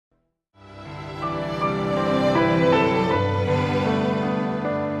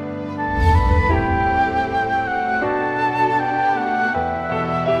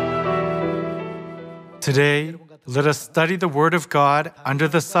Today, let us study the Word of God under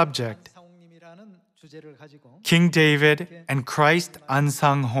the subject King David and Kreste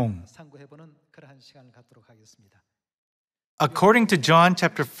Ahnsahnghong. According to John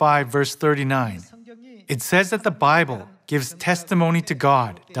chapter 5, verse 39, it says that the Bible gives testimony to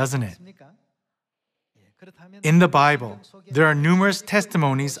God, doesn't it? In the Bible, there are numerous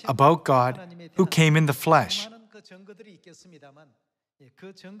testimonies about God who came in the flesh.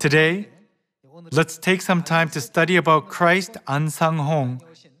 Today, let's take some time to study about Kreste Ahnsahnghong,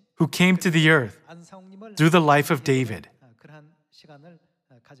 who came to the earth through the life of David.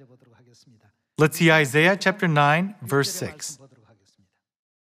 Let's see Isaiah chapter 9, verse 6.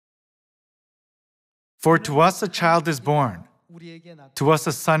 For to us a child is born, to us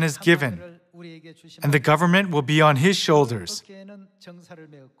a son is given, and the government will be on his shoulders,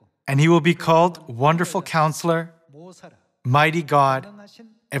 and he will be called Wonderful Counselor, Mighty God,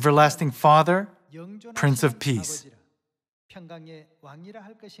 Everlasting Father, Prince of Peace.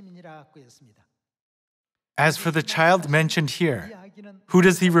 As for the child mentioned here, who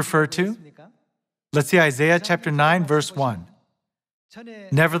does he refer to? Let's see Isaiah chapter 9, verse 1.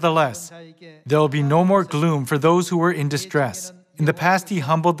 Nevertheless, there will be no more gloom for those who were in distress. In the past he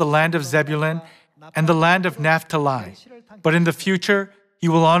humbled the land of Zebulun and the land of Naphtali, but in the future he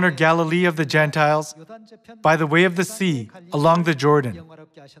will honor Galilee of the Gentiles by the way of the sea along the Jordan.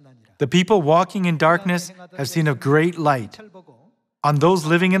 The people walking in darkness have seen a great light. On those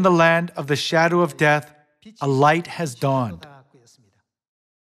living in the land of the shadow of death, a light has dawned.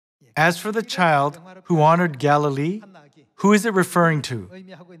 As for the child who honored Galilee, who is it referring to?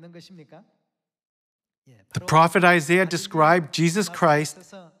 The prophet Isaiah described Jesus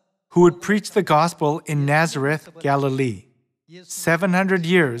Christ, who would preach the gospel in Nazareth, Galilee, 700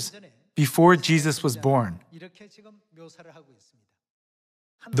 years before Jesus was born.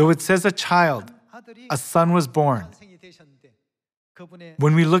 Though it says a child, a son was born.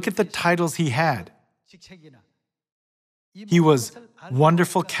 When we look at the titles he had, he was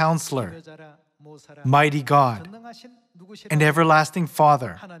Wonderful Counselor, Mighty God, and Everlasting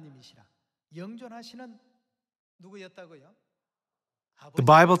Father. The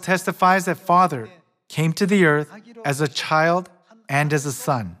Bible testifies that Father came to the earth as a child and as a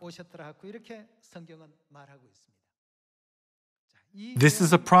son. This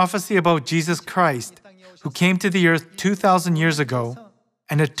is a prophecy about Jesus Christ, who came to the earth 2,000 years ago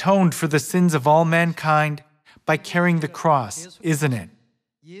and atoned for the sins of all mankind by carrying the cross, isn't it?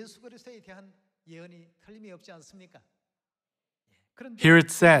 Here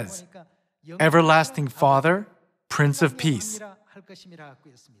it says, Everlasting Father, Prince of Peace.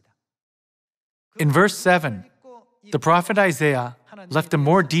 In verse 7, the prophet Isaiah left a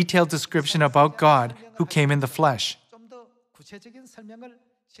more detailed description about God who came in the flesh.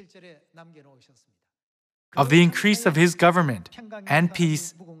 Of the increase of his government and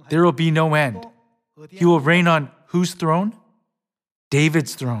peace, there will be no end. He will reign on whose throne?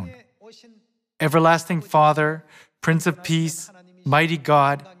 David's throne. Everlasting Father, Prince of Peace, Mighty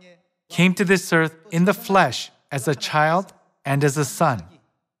God, came to this earth in the flesh as a child and as a son.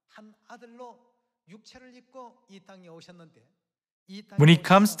 When he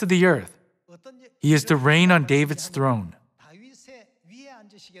comes to the earth, he is to reign on David's throne.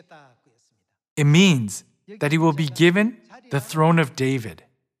 It means that he will be given the throne of David.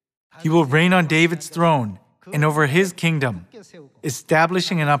 He will reign on David's throne and over his kingdom,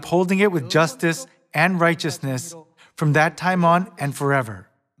 establishing and upholding it with justice and righteousness from that time on and forever.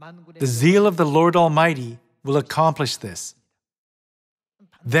 The zeal of the Lord Almighty will accomplish this.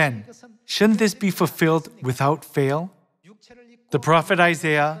 Then, shouldn't this be fulfilled without fail? The prophet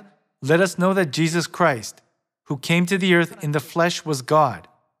Isaiah let us know that Jesus Christ, who came to the earth in the flesh, was God,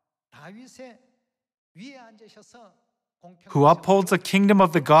 who upholds the kingdom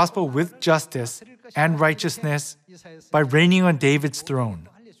of the gospel with justice and righteousness by reigning on David's throne.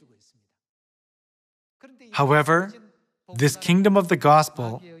 However, this kingdom of the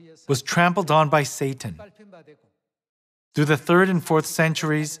gospel was trampled on by Satan. Through the 3rd and 4th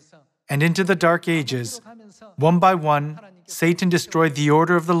centuries and into the Dark Ages, one by one, Satan destroyed the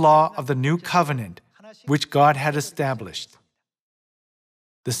order of the law of the new covenant, which God had established.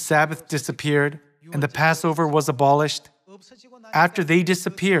 The Sabbath disappeared, and the Passover was abolished. After they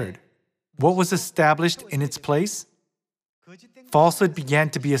disappeared, what was established in its place? Falsehood began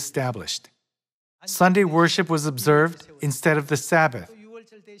to be established. Sunday worship was observed instead of the Sabbath,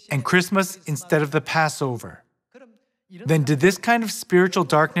 and Christmas instead of the Passover. Then did this kind of spiritual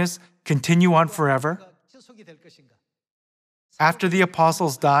darkness continue on forever? After the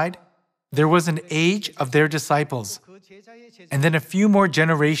apostles died, there was an age of their disciples, and then a few more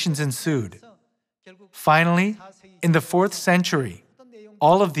generations ensued. Finally, in the 4th century,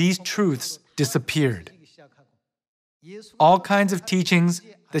 all of these truths disappeared. All kinds of teachings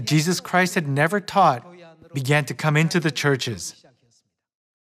that Jesus Christ had never taught began to come into the churches.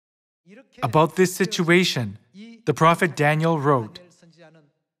 About this situation, the prophet Daniel wrote,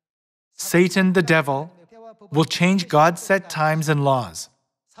 "Satan, the devil, will change God's set times and laws."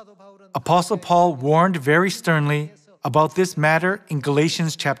 Apostle Paul warned very sternly about this matter in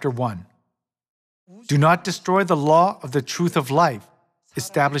Galatians chapter 1. Do not destroy the law of the truth of life,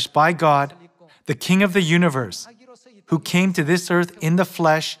 established by God, the King of the universe, who came to this earth in the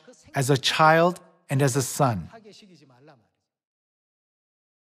flesh as a child and as a son.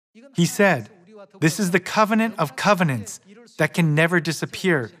 He said, this is the covenant of covenants that can never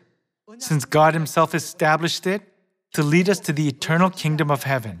disappear, since God Himself established it to lead us to the eternal kingdom of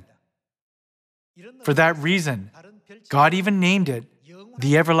heaven. For that reason, God even named it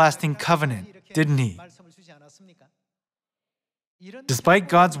the everlasting covenant, didn't He? Despite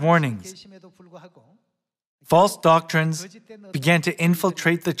God's warnings, false doctrines began to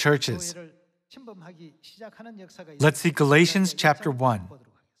infiltrate the churches. Let's see Galatians chapter 1.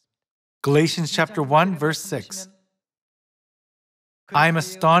 Galatians chapter 1, verse 6. I am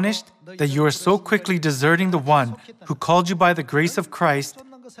astonished that you are so quickly deserting the one who called you by the grace of Christ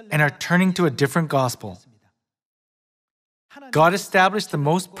and are turning to a different gospel. God established the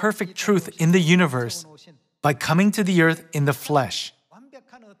most perfect truth in the universe by coming to the earth in the flesh.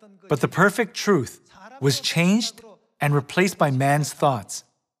 But the perfect truth was changed and replaced by man's thoughts.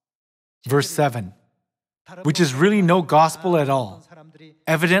 Verse 7, which is really no gospel at all.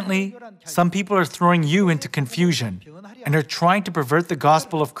 Evidently, some people are throwing you into confusion and are trying to pervert the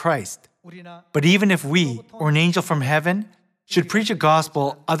gospel of Christ. But even if we, or an angel from heaven, should preach a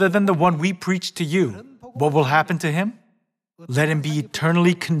gospel other than the one we preach to you, what will happen to him? Let him be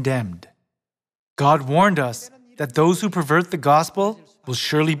eternally condemned. God warned us that those who pervert the gospel will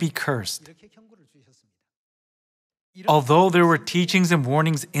surely be cursed. Although there were teachings and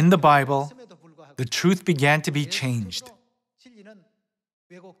warnings in the Bible, the truth began to be changed.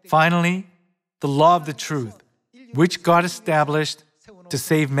 Finally, the law of the truth, which God established to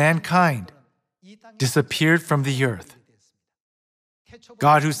save mankind, disappeared from the earth.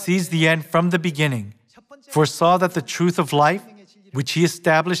 God, who sees the end from the beginning, foresaw that the truth of life, which He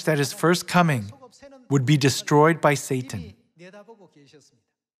established at His first coming, would be destroyed by Satan.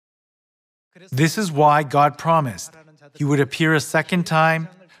 This is why God promised He would appear a second time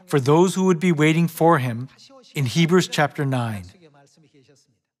for those who would be waiting for Him in Hebrews chapter 9.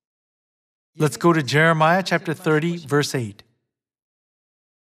 Let's go to Jeremiah chapter 30, verse 8.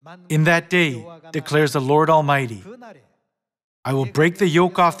 In that day, declares the Lord Almighty, I will break the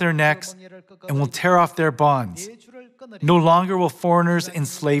yoke off their necks and will tear off their bonds. No longer will foreigners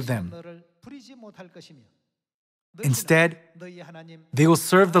enslave them. Instead, they will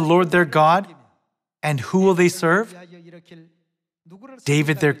serve the Lord their God. And who will they serve?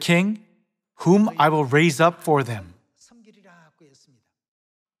 David their king, whom I will raise up for them.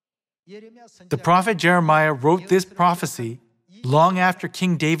 The prophet Jeremiah wrote this prophecy long after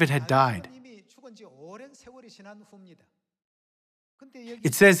King David had died.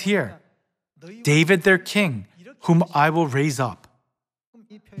 It says here, David their king, whom I will raise up.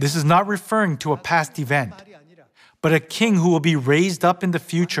 This is not referring to a past event, but a king who will be raised up in the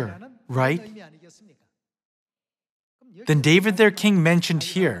future, right? Then David their king mentioned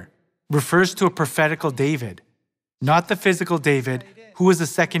here refers to a prophetical David, not the physical David who was the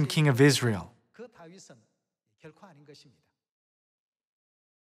second king of Israel.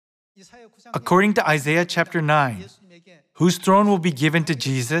 According to Isaiah chapter 9, whose throne will be given to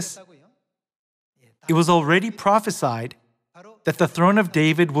Jesus? It was already prophesied that the throne of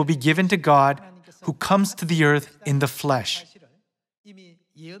David will be given to God who comes to the earth in the flesh.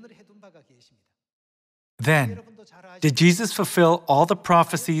 Then, did Jesus fulfill all the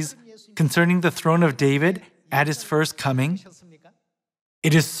prophecies concerning the throne of David at His first coming?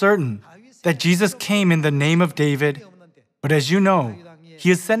 It is certain that Jesus came in the name of David, but as you know,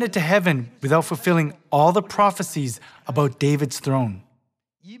 He ascended to heaven without fulfilling all the prophecies about David's throne.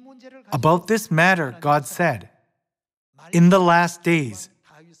 About this matter, God said, in the last days,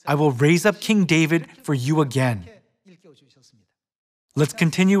 I will raise up King David for you again. Let's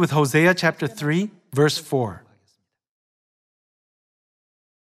continue with Hosea chapter 3, verse 4.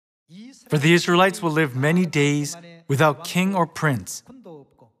 For the Israelites will live many days without king or prince,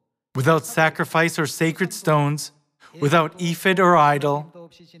 without sacrifice or sacred stones, without ephod or idol.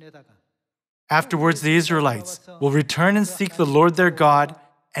 Afterwards, the Israelites will return and seek the Lord their God.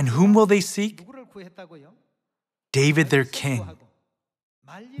 And whom will they seek? David their king.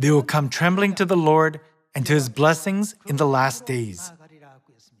 They will come trembling to the Lord and to His blessings in the last days.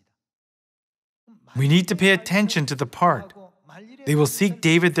 We need to pay attention to the part. They will seek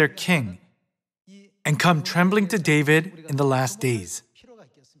David their king and come trembling to David in the last days.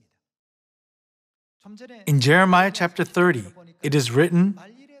 In Jeremiah chapter 30, it is written,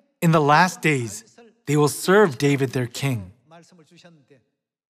 "In the last days, they will serve David their king."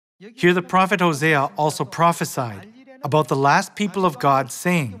 Here the prophet Hosea also prophesied about the last people of God,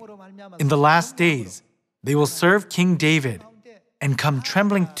 saying, "In the last days, they will serve King David and come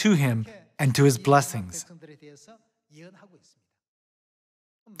trembling to him and to his blessings."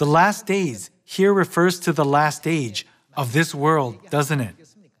 The last days here refers to the last age of this world, doesn't it?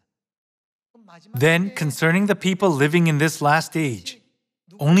 Then, concerning the people living in this last age,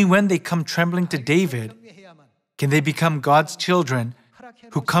 only when they come trembling to David can they become God's children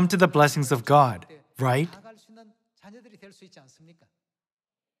who come to the blessings of God, right?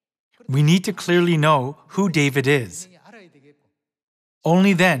 We need to clearly know who David is.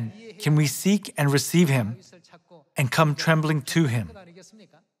 Only then can we seek and receive him and come trembling to him.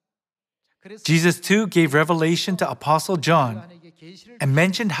 Jesus too gave revelation to Apostle John and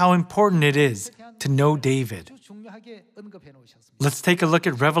mentioned how important it is to know David. Let's take a look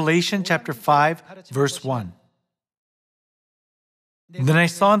at Revelation chapter 5, verse 1. "Then I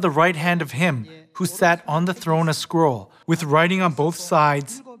saw on the right hand of him who sat on the throne a scroll with writing on both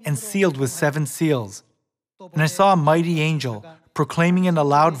sides and sealed with 7 seals. And I saw a mighty angel proclaiming in a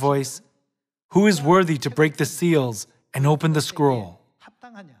loud voice, 'Who is worthy to break the seals and open the scroll?'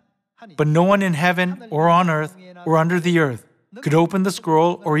 But no one in heaven or on earth or under the earth could open the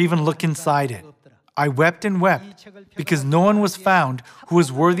scroll or even look inside it. I wept and wept because no one was found who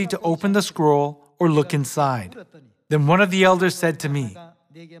was worthy to open the scroll or look inside. Then one of the elders said to me,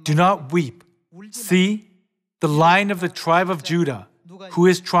 'Do not weep. See, the Lion of the tribe of Judah, who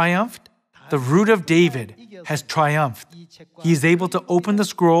has triumphed, the Root of David, has triumphed. He is able to open the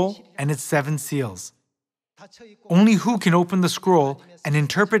scroll and its 7 seals.'" Only who can open the scroll and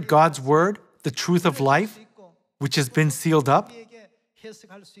interpret God's word, the truth of life, which has been sealed up?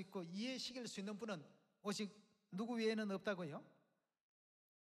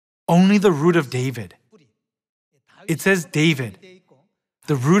 Only the Root of David. It says David,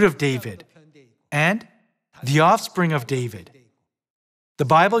 the Root of David, and the offspring of David. The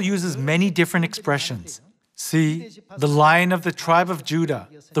Bible uses many different expressions. See, the Lion of the tribe of Judah,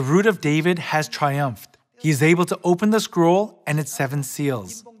 the Root of David, has triumphed. He is able to open the scroll and its 7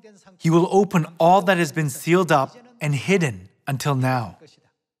 seals. He will open all that has been sealed up and hidden until now.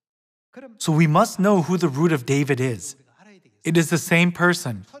 So we must know who the Root of David is. It is the same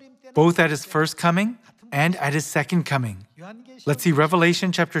person, both at his first coming and at his second coming. Let's see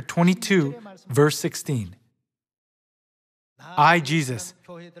Revelation chapter 22, verse 16. "I, Jesus,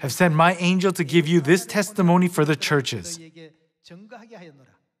 have sent my angel to give you this testimony for the churches."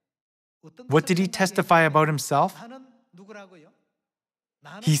 What did he testify about himself?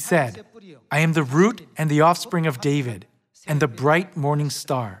 He said, "I am the root and the offspring of David, and the bright morning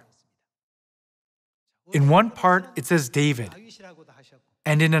star." In one part, it says David,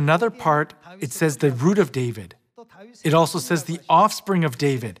 and in another part, it says the root of David. It also says the offspring of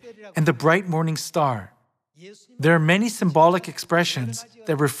David and the bright morning star. There are many symbolic expressions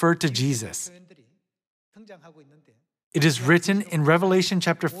that refer to Jesus. It is written in Revelation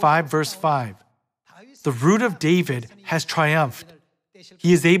chapter 5, verse 5, "The Root of David has triumphed.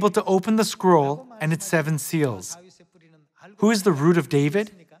 He is able to open the scroll and its 7 seals." Who is the Root of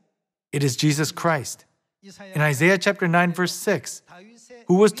David? It is Jesus Christ. In Isaiah chapter 9, verse 6,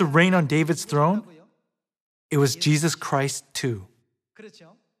 who was to reign on David's throne? It was Jesus Christ too.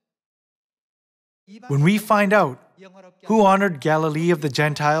 When we find out who honored Galilee of the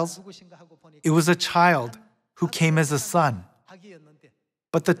Gentiles, it was a child who came as a son.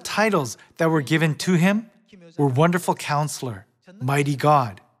 But the titles that were given to him were Wonderful Counselor, Mighty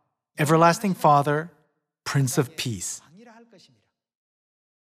God, Everlasting Father, Prince of Peace.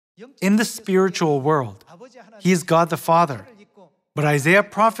 In the spiritual world, he is God the Father. But Isaiah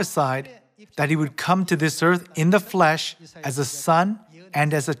prophesied that he would come to this earth in the flesh as a son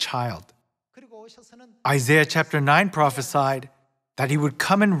and as a child. Isaiah chapter 9 prophesied that he would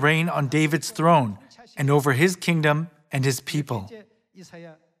come and reign on David's throne and over his kingdom and his people.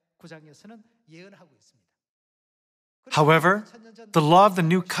 However, the law of the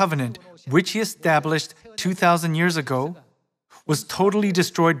new covenant, which he established 2,000 years ago, was totally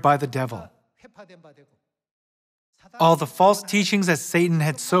destroyed by the devil. All the false teachings that Satan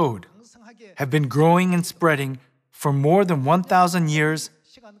had sowed have been growing and spreading for more than 1,000 years,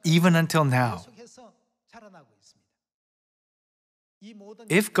 even until now.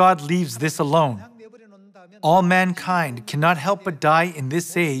 If God leaves this alone, all mankind cannot help but die in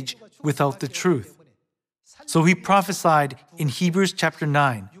this age without the truth. So he prophesied in Hebrews chapter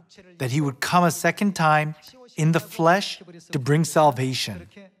 9 that he would come a second time in the flesh to bring salvation.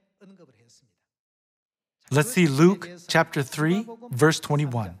 Let's see Luke chapter 3, verse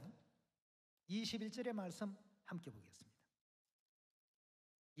 21.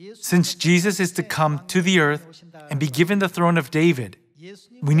 Since Jesus is to come to the earth and be given the throne of David,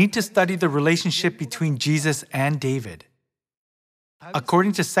 we need to study the relationship between Jesus and David.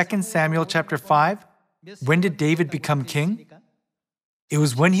 According to 2 Samuel chapter 5, when did David become king? It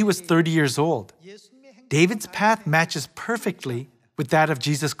was when he was 30 years old. David's path matches perfectly with that of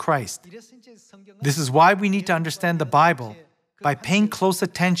Jesus Christ. This is why we need to understand the Bible by paying close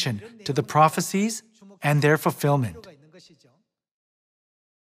attention to the prophecies and their fulfillment.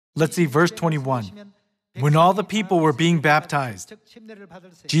 Let's see verse 21. When all the people were being baptized,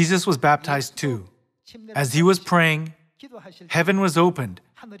 Jesus was baptized too. As he was praying, heaven was opened,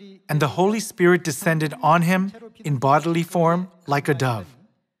 and the Holy Spirit descended on him in bodily form like a dove.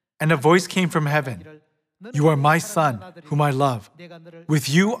 And a voice came from heaven, "You are my Son, whom I love. With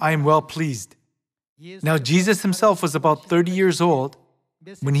you I am well pleased." Now Jesus himself was about 30 years old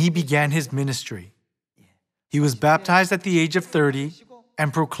when he began his ministry. He was baptized at the age of 30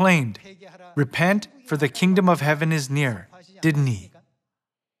 and proclaimed, "Repent, for the kingdom of heaven is near," didn't he?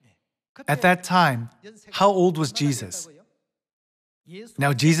 At that time, how old was Jesus?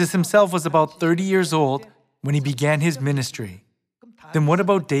 Now Jesus himself was about 30 years old when he began his ministry. Then what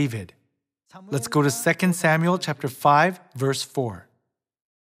about David? Let's go to 2 Samuel chapter 5, verse 4.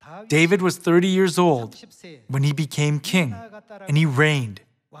 David was 30 years old when he became king, and he reigned.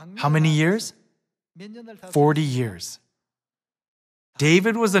 How many years? 40 years.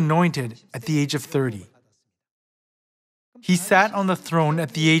 David was anointed at the age of 30. He sat on the throne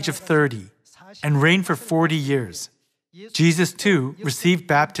at the age of 30 and reigned for 40 years. Jesus too received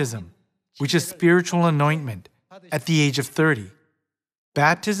baptism, which is spiritual anointment, at the age of 30.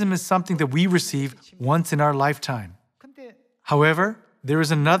 Baptism is something that we receive once in our lifetime. However, there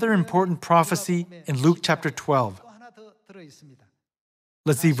is another important prophecy in Luke chapter 12.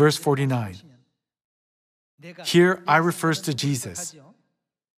 Let's see verse 49. Here I refers to Jesus.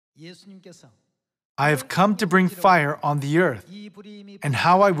 "I have come to bring fire on the earth, and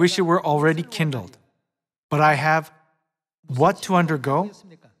how I wish it were already kindled. But I have what to undergo?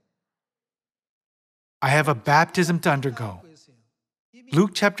 I have a baptism to undergo."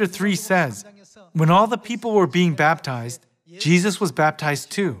 Luke chapter 3 says, when all the people were being baptized, Jesus was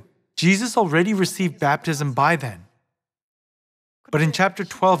baptized too. Jesus already received baptism by then. But in chapter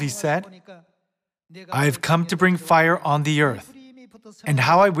 12 he said, "I have come to bring fire on the earth, and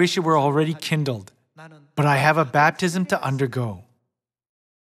how I wish it were already kindled. But I have a baptism to undergo."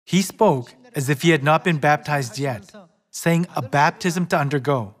 He spoke as if he had not been baptized yet, saying a baptism to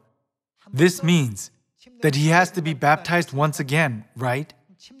undergo. This means that he has to be baptized once again, right?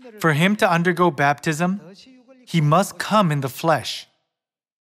 For him to undergo baptism, he must come in the flesh.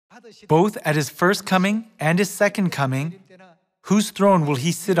 Both at his first coming and his second coming, whose throne will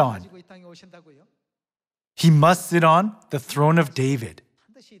he sit on? He must sit on the throne of David.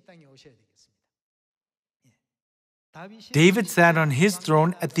 David sat on his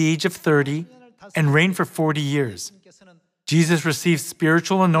throne at the age of 30 and reigned for 40 years. Jesus received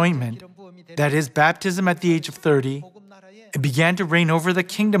spiritual anointment, that is, baptism at the age of 30, and began to reign over the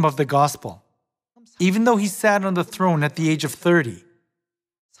kingdom of the gospel. Even though he sat on the throne at the age of 30,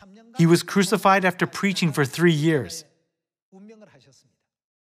 he was crucified after preaching for 3 years.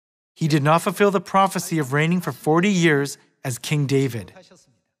 He did not fulfill the prophecy of reigning for 40 years as King David.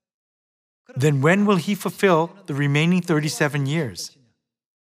 Then when will he fulfill the remaining 37 years?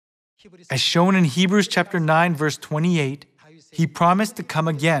 As shown in Hebrews chapter 9, verse 28, he promised to come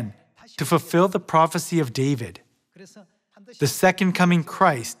again to fulfill the prophecy of David. The second coming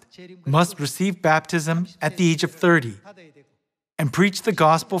Christ must receive baptism at the age of 30 and preach the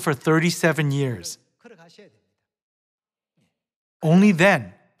gospel for 37 years. Only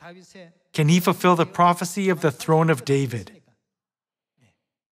then can he fulfill the prophecy of the throne of David.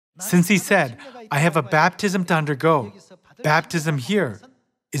 Since he said, "I have a baptism to undergo," baptism here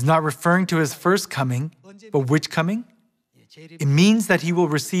is not referring to his first coming, but which coming? It means that he will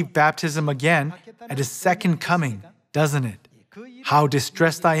receive baptism again at his second coming, doesn't it? How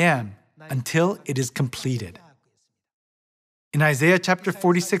distressed I am until it is completed. In Isaiah chapter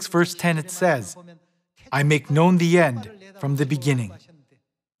 46, verse 10, it says, "I make known the end from the beginning."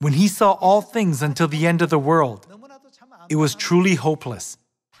 When he saw all things until the end of the world, it was truly hopeless.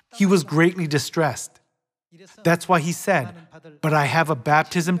 He was greatly distressed. That's why he said, "But I have a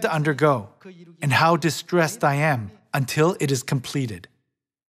baptism to undergo, and how distressed I am until it is completed."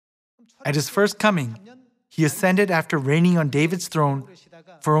 At his first coming, he ascended after reigning on David's throne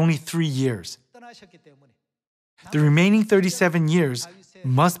for only 3 years. The remaining 37 years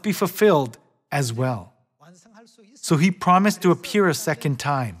must be fulfilled as well. So he promised to appear a second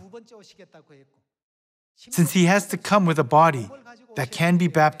time. Since he has to come with a body that can be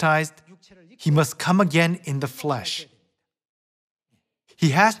baptized, he must come again in the flesh. He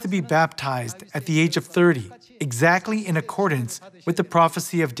has to be baptized at the age of 30, exactly in accordance with the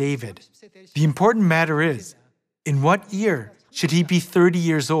prophecy of David. The important matter is, in what year should he be 30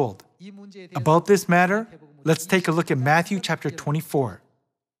 years old? About this matter, let's take a look at Matthew chapter 24,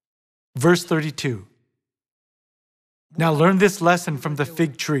 verse 32. Now learn this lesson from the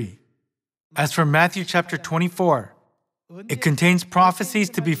fig tree. As for Matthew chapter 24, it contains prophecies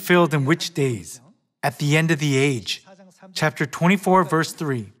to be filled in which days? At the end of the age. Chapter 24, verse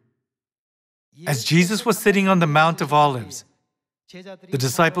 3. As Jesus was sitting on the Mount of Olives, the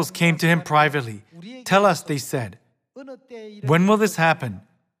disciples came to him privately. "Tell us," they said, "when will this happen?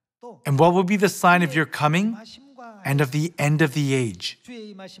 And what will be the sign of your coming and of the end of the age?"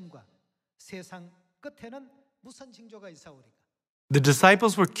 The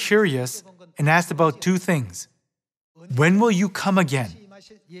disciples were curious and asked about 2 things. When will you come again?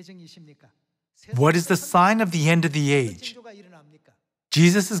 What is the sign of the end of the age?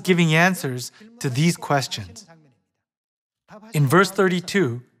 Jesus is giving answers to these questions. In verse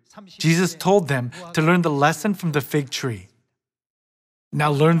 32, Jesus told them to learn the lesson from the fig tree.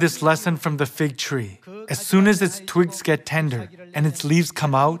 Now learn this lesson from the fig tree. As soon as its twigs get tender and its leaves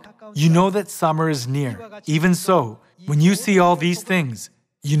come out, you know that summer is near. Even so, when you see all these things,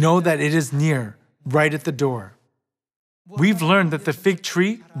 you know that it is near, right at the door. We've learned that the fig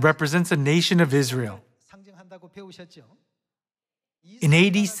tree represents a nation of Israel. In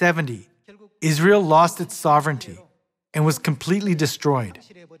AD 70, Israel lost its sovereignty and was completely destroyed.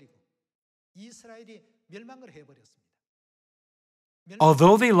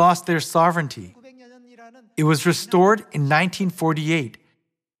 Although they lost their sovereignty, it was restored in 1948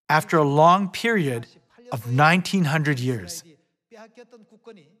 after a long period of 1900 years.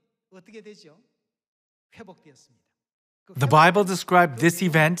 The Bible described this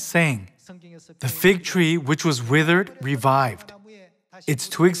event saying, "The fig tree which was withered revived. Its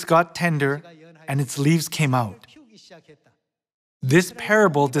twigs got tender and its leaves came out." This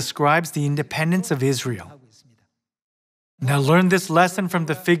parable describes the independence of Israel. Now learn this lesson from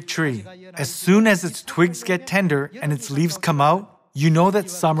the fig tree. As soon as its twigs get tender and its leaves come out, you know that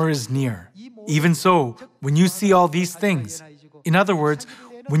summer is near. Even so, when you see all these things, in other words,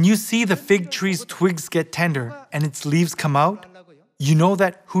 when you see the fig tree's twigs get tender and its leaves come out, you know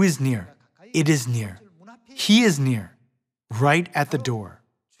that who is near? It is near. He is near, right at the door.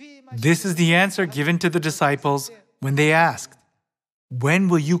 This is the answer given to the disciples when they asked, "When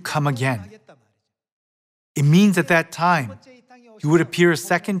will you come again?" It means at that time, he would appear a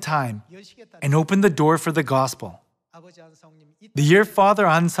second time and open the door for the gospel. The year Father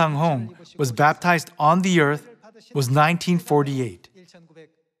Ahnsahnghong was baptized on the earth was 1948.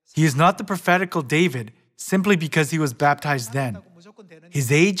 He is not the prophetical David simply because he was baptized then.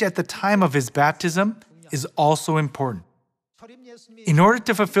 His age at the time of his baptism is also important. In order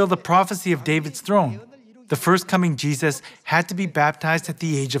to fulfill the prophecy of David's throne, the first coming Jesus had to be baptized at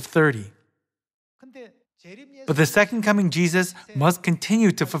the age of 30. But the second coming Jesus must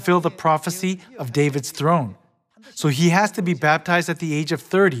continue to fulfill the prophecy of David's throne. So he has to be baptized at the age of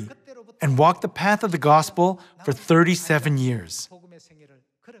 30 and walk the path of the gospel for 37 years.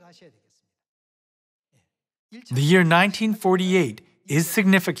 The year 1948 is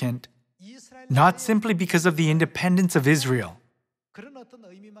significant, not simply because of the independence of Israel,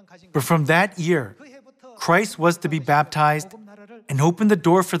 but from that year, Christ was to be baptized and open the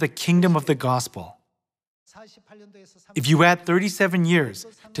door for the kingdom of the gospel. If you add 37 years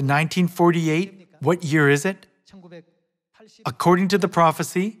to 1948, what year is it? According to the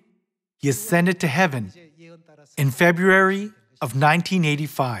prophecy, he ascended to heaven in February of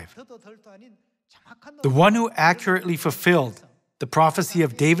 1985. The one who accurately fulfilled the prophecy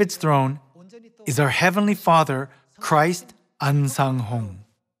of David's throne is our Heavenly Father, Kreste Ahnsahnghong.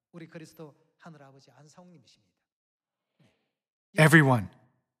 Everyone,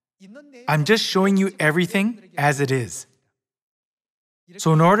 I'm just showing you everything as it is.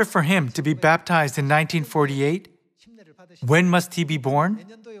 So in order for him to be baptized in 1948, when must he be born?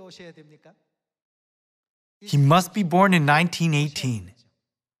 He must be born in 1918.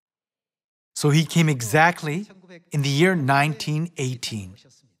 So he came exactly in the year 1918.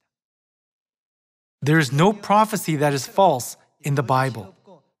 There is no prophecy that is false in the Bible.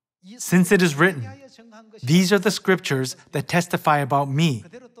 Since it is written, "These are the scriptures that testify about me,"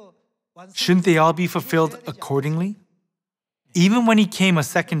 shouldn't they all be fulfilled accordingly? Even when he came a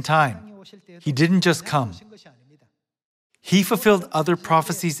second time, he didn't just come. He fulfilled other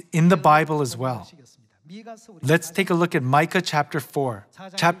prophecies in the Bible as well. Let's take a look at Micah chapter 4.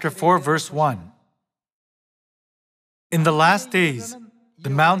 Chapter 4, verse 1. "In the last days, the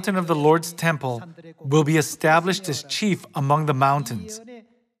mountain of the Lord's temple will be established as chief among the mountains."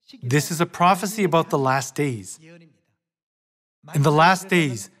 This is a prophecy about the last days. In the last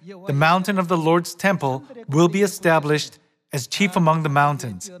days, the mountain of the Lord's temple will be established as chief among the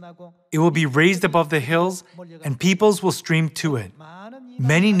mountains. It will be raised above the hills, and peoples will stream to it.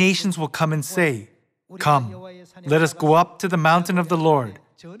 Many nations will come and say, "Come, let us go up to the mountain of the Lord,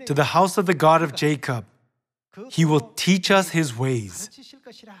 to the house of the God of Jacob. He will teach us His ways."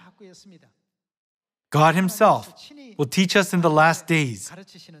 God Himself will teach us in the last days.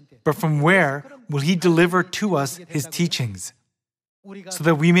 But from where will He deliver to us His teachings? So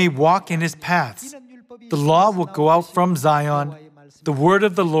that we may walk in His paths. The law will go out from Zion, the word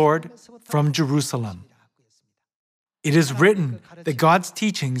of the Lord from Jerusalem. It is written that God's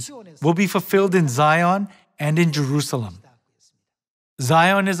teachings will be fulfilled in Zion and in Jerusalem.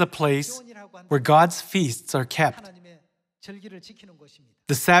 Zion is a place where God's feasts are kept.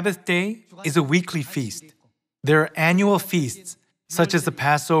 The Sabbath day is a weekly feast. There are annual feasts, such as the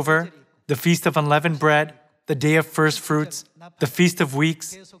Passover, the Feast of Unleavened Bread, the Day of First Fruits, the Feast of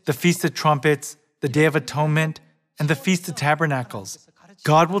Weeks, the Feast of Trumpets, the Day of Atonement, and the Feast of Tabernacles.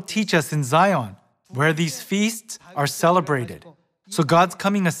 God will teach us in Zion, where these feasts are celebrated. So God's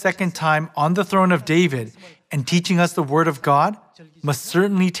coming a second time on the throne of David and teaching us the Word of God must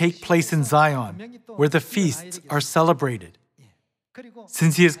certainly take place in Zion, where the feasts are celebrated.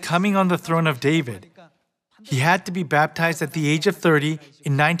 Since He is coming on the throne of David, He had to be baptized at the age of 30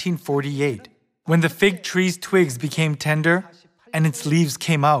 in 1948, when the fig tree's twigs became tender and its leaves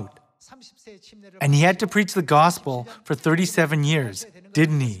came out. And He had to preach the gospel for 37 years,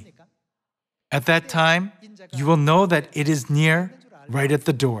 didn't He? At that time, you will know that it is near, right at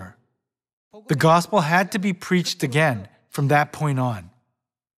the door. The gospel had to be preached again from that point on.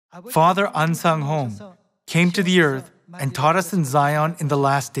 Father Ahnsahnghong came to the earth and taught us in Zion in the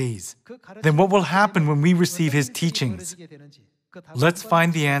last days. Then what will happen when we receive His teachings? Let's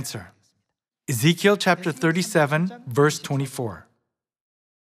find the answer. Ezekiel chapter 37, verse 24.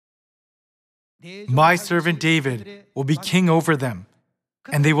 "My servant David will be king over them,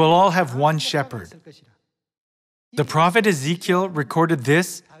 and they will all have one shepherd." The prophet Ezekiel recorded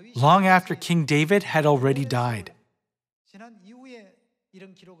this long after King David had already died.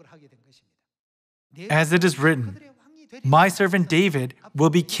 As it is written, "My servant David will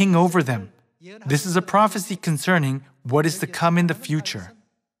be king over them." This is a prophecy concerning what is to come in the future.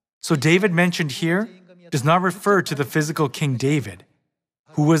 So David mentioned here does not refer to the physical King David,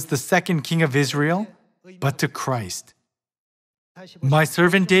 who was the second king of Israel, but to Christ. "My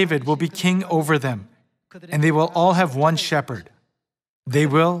servant David will be king over them, and they will all have one shepherd." They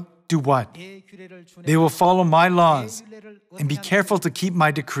will do what? They will follow my laws and be careful to keep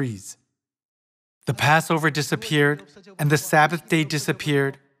my decrees. The Passover disappeared, and the Sabbath day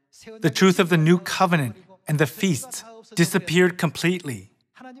disappeared. The truth of the new covenant and the feasts disappeared completely.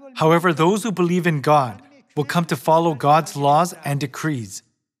 However, those who believe in God will come to follow God's laws and decrees.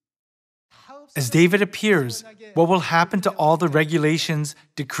 As David appears, what will happen to all the regulations,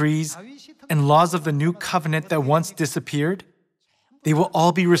 decrees, and laws of the new covenant that once disappeared? They will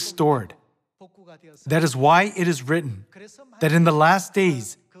all be restored. That is why it is written that in the last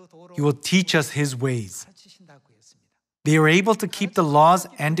days, He will teach us His ways. They are able to keep the laws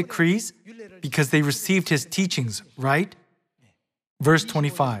and decrees because they received His teachings, right? Verse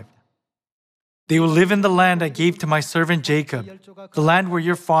 25. "They will live in the land I gave to my servant Jacob, the land where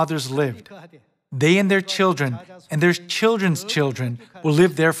your fathers lived. They and their children and their children's children will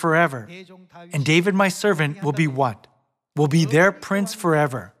live there forever. And David my servant will be what? Will be their prince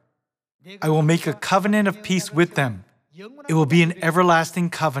forever. I will make a covenant of peace with them. It will be an everlasting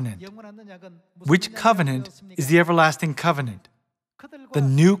covenant." Which covenant is the everlasting covenant? The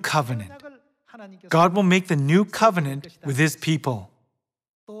new covenant. God will make the new covenant with His people.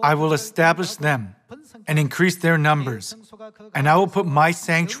 "I will establish them and increase their numbers, and I will put my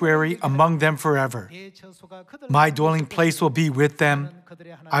sanctuary among them forever. My dwelling place will be with them.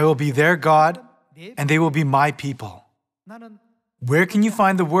 I will be their God, and they will be my people." Where can you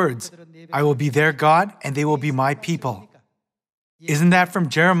find the words, "I will be their God, and they will be my people"? Isn't that from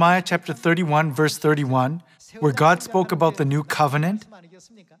Jeremiah chapter 31, verse 31, where God spoke about the new covenant?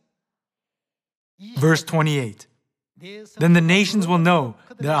 Verse 28. Then the nations will know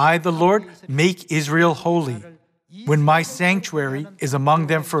that I, the Lord, make Israel holy, when my sanctuary is among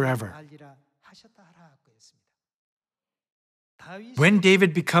them forever. When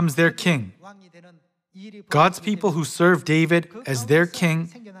David becomes their king, God's people who serve David as their king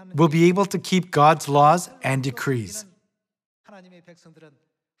will be able to keep God's laws and decrees.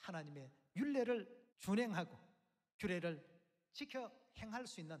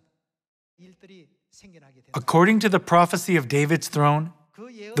 According to the prophecy of David's throne,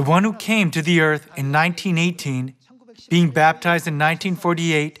 the one who came to the earth in 1918, being baptized in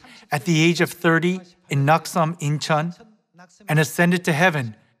 1948 at the age of 30 in Naksam, Incheon, and ascended to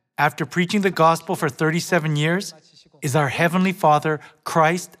heaven after preaching the gospel for 37 years, is our Heavenly Father,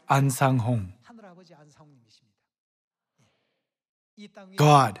 Kreste Ahnsahnghong.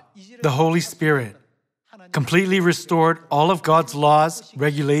 God, the Holy Spirit, completely restored all of God's laws,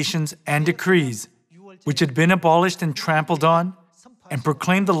 regulations, and decrees, which had been abolished and trampled on, and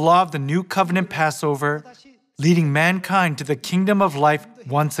proclaimed the law of the new covenant Passover, leading mankind to the kingdom of life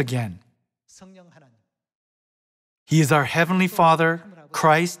once again. He is our Heavenly Father,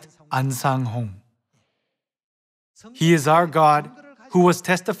 Kreste Ahnsahnghong. He is our God, who was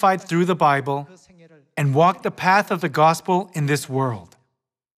testified through the Bible and walked the path of the gospel in this world.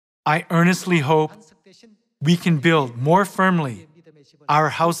 I earnestly hope we can build more firmly our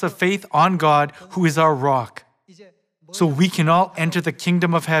house of faith on God, who is our rock, so we can all enter the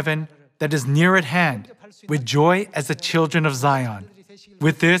kingdom of heaven that is near at hand with joy as the children of Zion.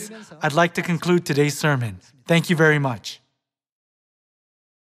 With this, I'd like to conclude today's sermon. Thank you very much.